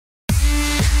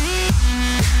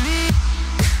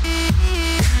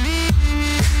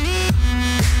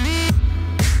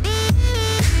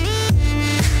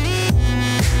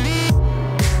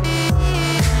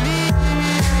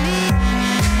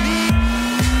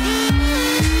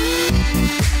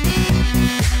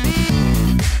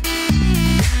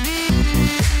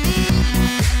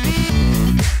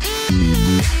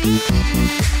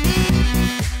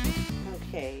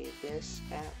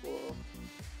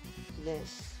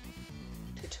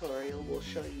tutorial will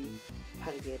show you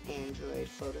how to get Android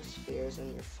photospheres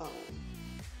on your phone.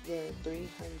 They're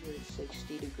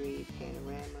 360-degree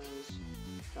panoramas,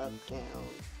 up, down,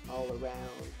 all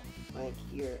around, like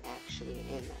you're actually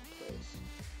in that place.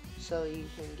 So you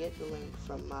can get the link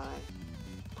from my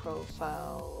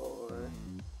profile or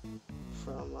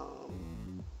from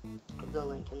the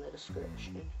link in the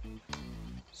description.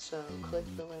 So click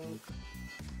the link,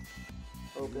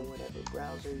 open whatever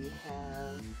browser you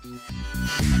have,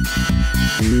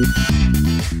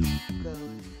 go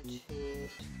into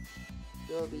it,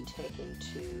 you'll be taken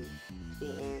to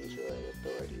the Android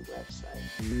Authority website.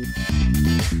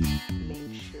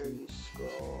 Make sure you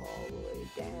scroll all the way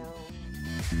down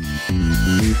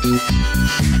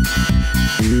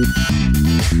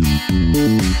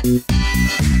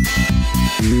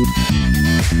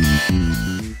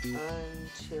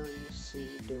until you see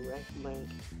direct link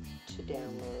to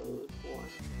download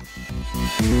one.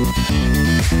 You're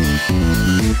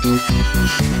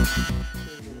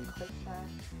going to click that,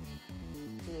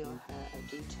 and you'll have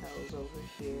details over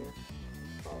here,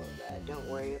 all of that. Don't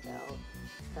worry about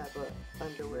that, but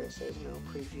under where it says no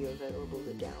preview available,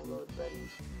 the download button,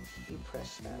 you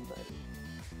press that button.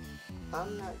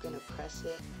 I'm not going to press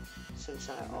it since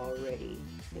I already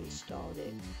installed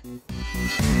it.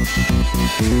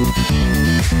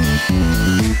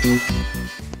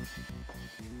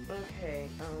 Okay,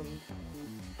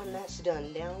 when that's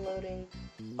done downloading,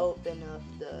 open up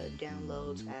the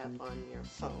Downloads app on your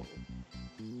phone.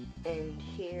 And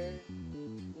here,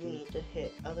 you need to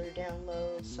hit Other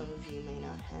Downloads. Some of you may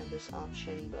not have this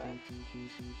option, but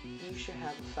you should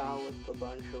have a file with a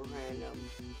bunch of random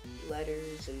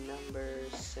letters and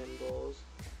numbers, symbols,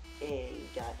 and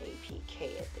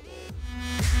 .apk at the end.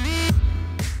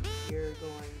 You're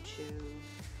going to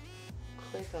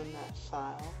click on that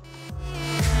file,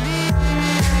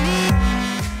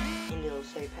 and it'll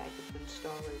say package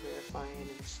installer, verify and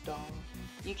install.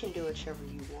 You can do whichever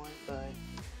you want, but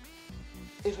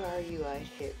if I were you, I'd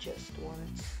hit just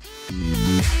once.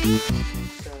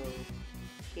 So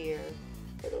here,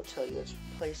 it'll tell you it's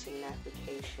replacing an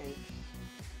application.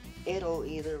 It'll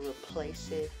either replace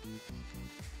it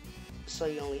so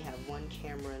you only have one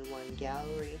camera and one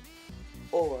gallery,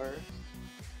 or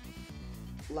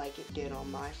like it did on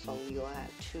my phone, you'll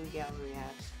have 2 gallery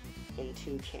apps and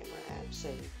 2 camera apps,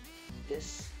 and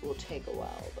this will take a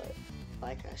while, but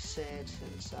like I said,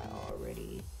 since I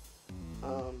already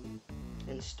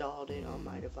installed it on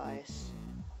my device,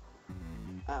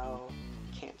 I'll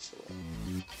cancel it.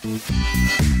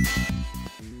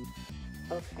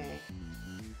 Okay,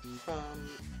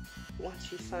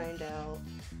 once you find out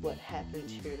what happened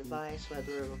to your device,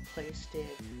 whether it replaced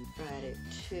it or added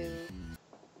to,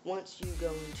 once you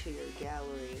go into your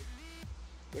gallery,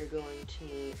 you're going to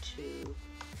need to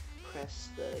press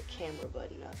the camera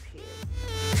button up here.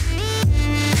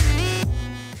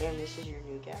 And this is your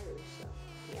new gallery, so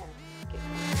yeah.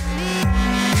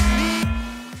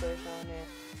 Click on it.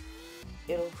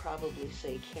 It'll probably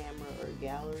say camera or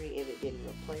gallery if it didn't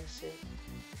replace it,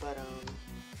 but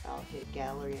I'll hit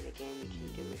gallery, and again you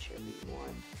can do whichever you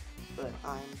want, but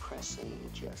I'm pressing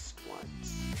just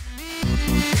once.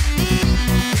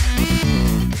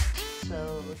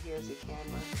 So here's the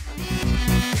camera.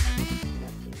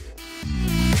 Nothing yet.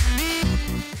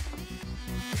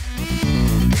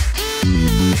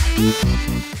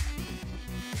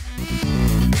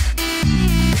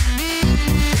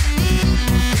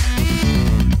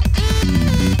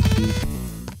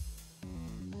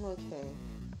 Okay,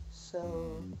 so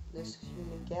this is your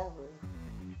new gallery,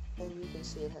 and you can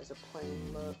see it has a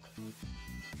plain look,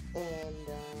 and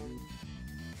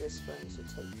this button to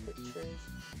take pictures.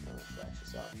 It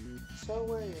flashes off. So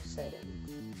where are your settings?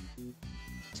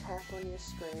 Tap on your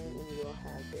screen and you'll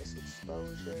have this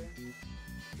exposure,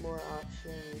 more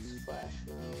options, flash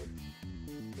mode,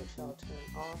 which I'll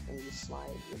turn off, and you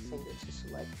slide your finger to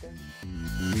select them.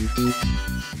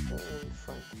 And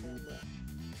front camera.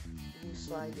 You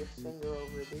slide your finger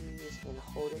over these and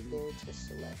hold it there to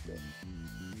select it.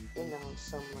 And on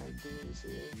some like these,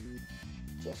 you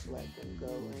just let them go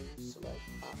and select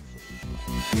options.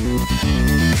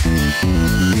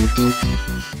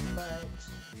 But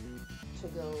to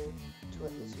go to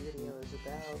what this video is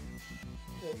about,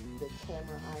 hit the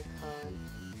camera icon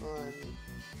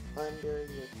under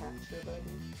your capture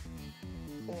button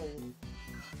and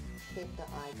hit the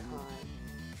icon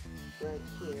right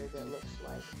here that looks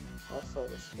like a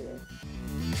photosphere.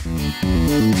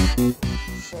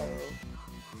 So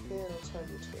here it'll tell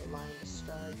you to align to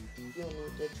start. You'll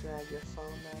need to drag your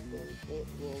phone up, and it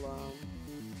will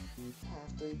have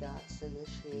 3 dots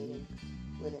initiating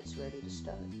when it's ready to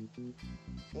start.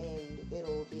 And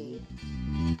it'll be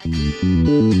Blue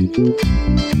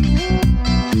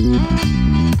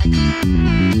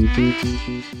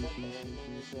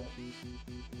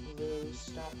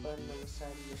stop button on the side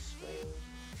of your screen,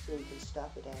 so you can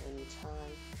stop it at any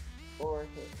time, or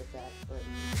hit the back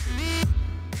button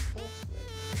to cancel it.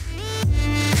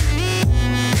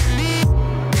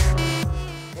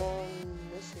 And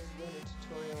this has been a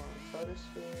tutorial on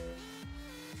photospheres.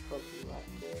 Hope you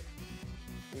liked it.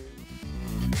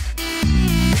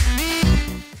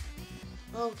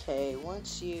 Okay,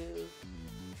 once you've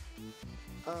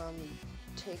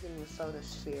taken your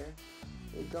photosphere,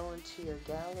 you go into your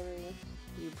gallery,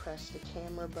 you press the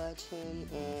camera button,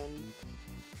 and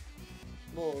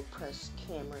we'll press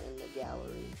camera in the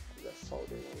gallery, the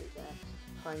folder like that.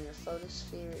 Find your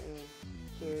photosphere, and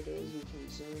here it is. You can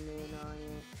zoom in on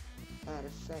it, add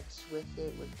effects with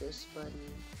it with this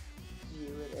button,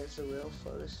 view it as the real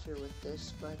photosphere with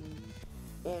this button,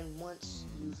 and once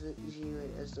you view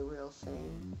it as the real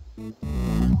thing,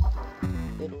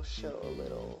 it'll show a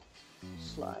little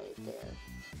slide there.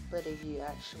 But if you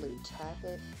actually tap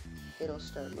it, it'll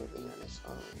start moving on its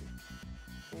own,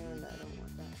 and I don't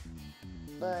want that.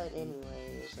 But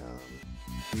anyways,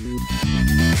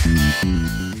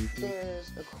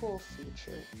 there's a cool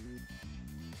feature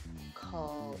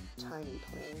called Tiny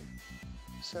Plane.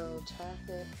 So tap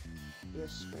it, your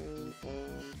screen,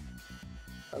 and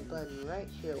a button right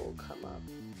here will come up,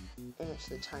 and it's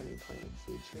the Tiny Plane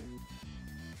feature.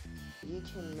 You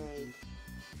can make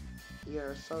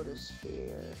your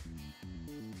photosphere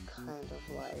kind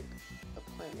of like a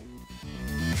planet.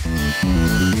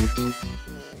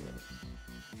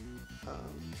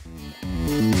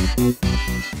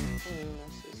 And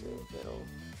this is it. It'll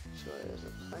show it as a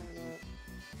planet.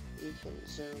 You can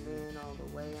zoom in all the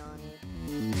way on it.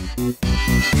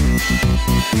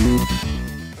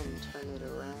 Turn it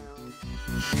around.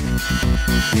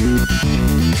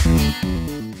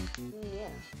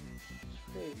 Yeah, it's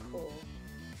pretty cool.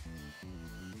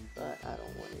 But I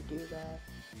don't want to do that,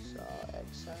 so I'll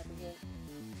X out of it.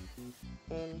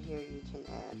 And here you can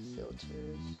add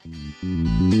filters.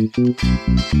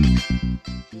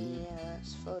 Yeah,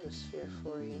 that's photosphere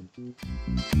for you.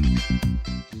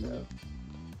 So,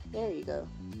 there you go.